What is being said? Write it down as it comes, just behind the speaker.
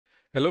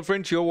Hello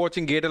friends, you're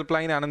watching Gate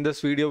Helpline, and in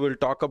this video we'll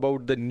talk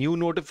about the new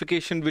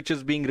notification which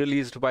is being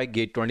released by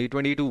Gate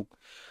 2022.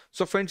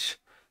 So friends,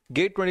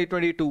 Gate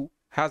 2022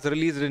 has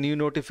released a new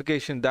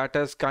notification that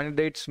as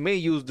candidates may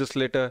use this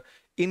letter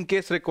in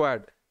case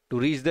required to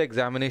reach the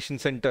examination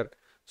center.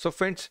 So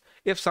friends,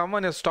 if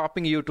someone is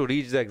stopping you to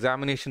reach the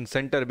examination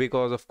center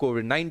because of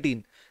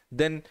COVID-19,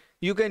 then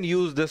you can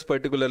use this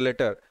particular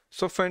letter.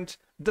 So friends,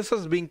 this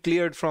is being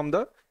cleared from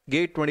the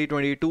Gate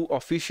 2022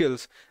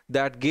 officials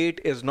that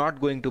Gate is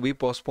not going to be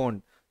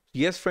postponed.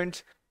 Yes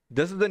friends,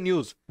 this is the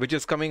news which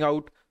is coming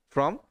out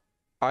from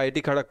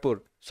IIT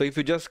Kharagpur. So if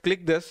you just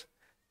click this,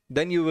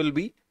 then you will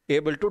be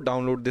able to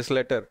download this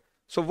letter.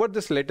 So what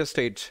this letter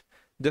states,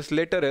 this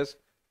letter is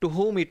to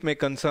whom it may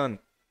concern,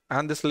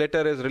 and this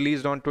letter is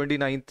released on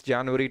 29th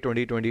January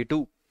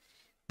 2022.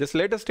 This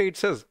letter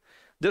states says,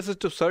 this is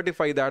to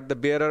certify that the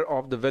bearer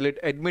of the valid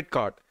admit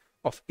card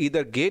of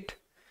either Gate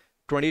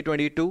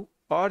 2022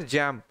 or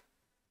JAM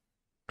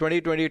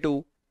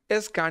 2022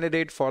 is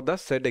candidate for the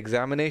said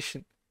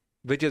examination,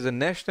 which is a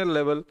national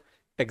level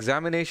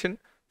examination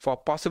for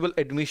possible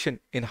admission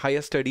in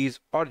higher studies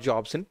or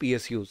jobs in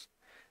PSUs.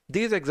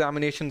 These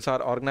examinations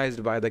are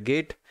organized by the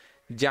GATE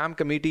JAM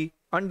committee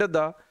under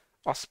the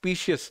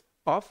auspices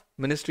of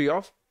Ministry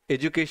of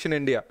Education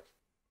India.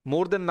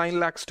 More than 9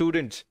 lakh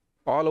students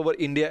all over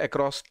India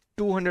across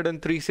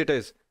 203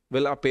 cities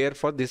will appear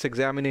for these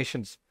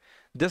examinations.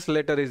 This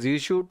letter is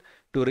issued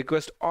to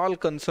request all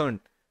concerned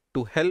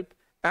to help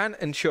and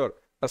ensure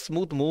a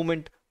smooth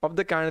movement of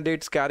the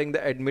candidates carrying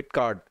the admit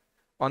card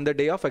on the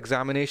day of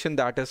examination,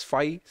 that is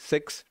 5,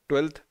 6,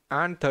 12th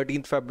and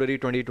 13th February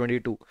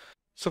 2022.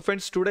 So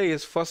friends, today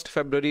is 1st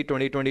February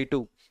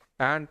 2022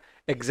 and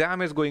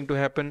exam is going to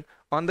happen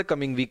on the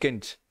coming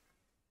weekends.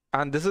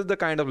 And this is the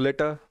kind of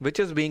letter which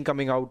is being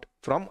coming out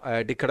from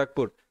IIT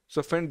Kharagpur.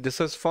 So friends, this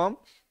is firm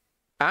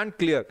and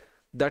clear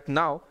that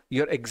now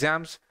your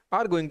exams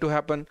are going to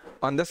happen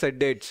on the set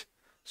dates.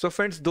 So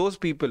friends, those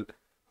people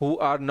who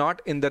are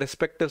not in the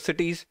respective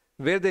cities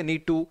where they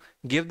need to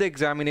give the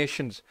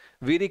examinations,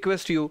 we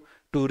request you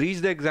to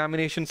reach the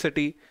examination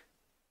city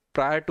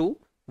prior to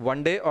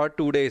 1 day or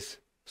 2 days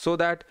so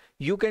that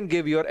you can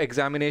give your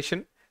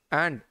examination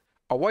and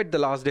avoid the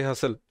last day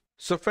hustle.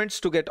 So friends,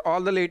 to get all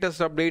the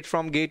latest updates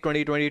from Gate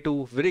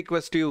 2022, we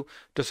request you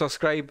to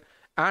subscribe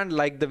and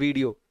like the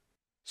video.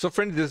 So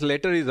friends, this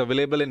letter is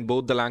available in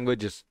both the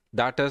languages.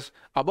 That is,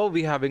 above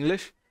we have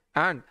English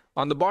and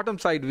on the bottom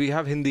side we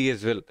have Hindi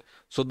as well.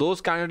 So those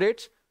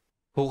candidates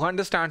who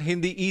understand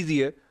Hindi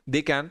easier,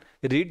 they can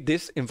read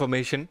this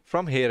information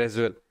from here as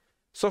well.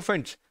 So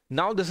friends,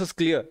 now this is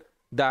clear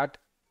that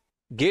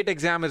GATE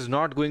exam is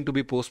not going to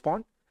be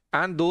postponed,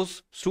 and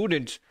those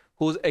students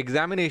whose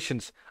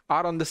examinations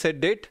are on the set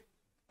date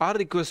are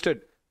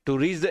requested to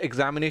reach the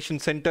examination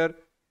center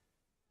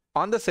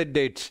on the set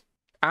dates.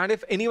 And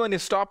if anyone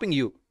is stopping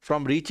you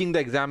from reaching the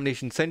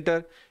examination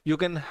center, you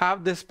can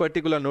have this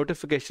particular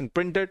notification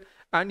printed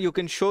and you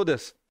can show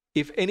this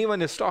if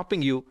anyone is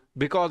stopping you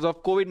because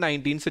of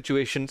COVID-19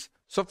 situations.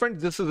 So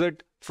friends, this is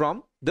it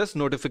from this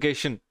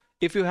notification.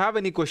 If you have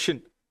any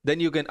question, then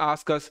you can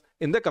ask us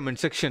in the comment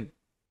section.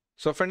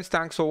 So friends,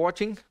 thanks for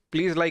watching.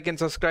 Please like and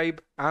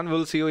subscribe, and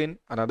we'll see you in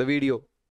another video.